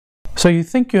So you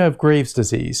think you have Graves'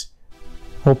 disease?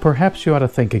 Well, perhaps you ought to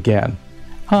think again.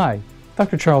 Hi,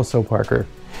 Dr. Charles Soparker.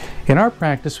 In our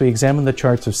practice, we examined the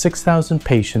charts of 6,000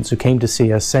 patients who came to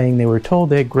see us saying they were told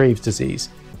they had Graves' disease.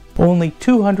 Only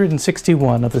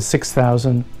 261 of the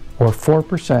 6,000, or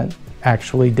 4%,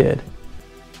 actually did.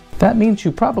 That means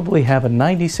you probably have a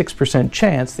 96%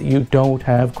 chance that you don't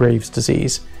have Graves'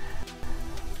 disease.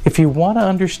 If you want to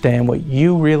understand what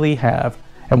you really have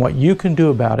and what you can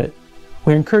do about it,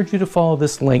 we encourage you to follow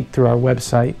this link through our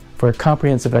website for a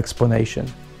comprehensive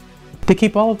explanation. To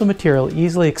keep all of the material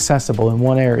easily accessible in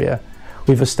one area,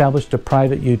 we've established a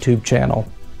private YouTube channel.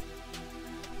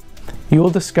 You will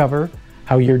discover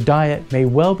how your diet may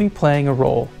well be playing a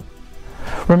role.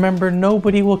 Remember,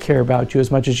 nobody will care about you as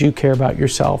much as you care about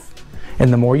yourself,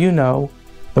 and the more you know,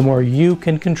 the more you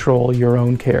can control your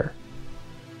own care.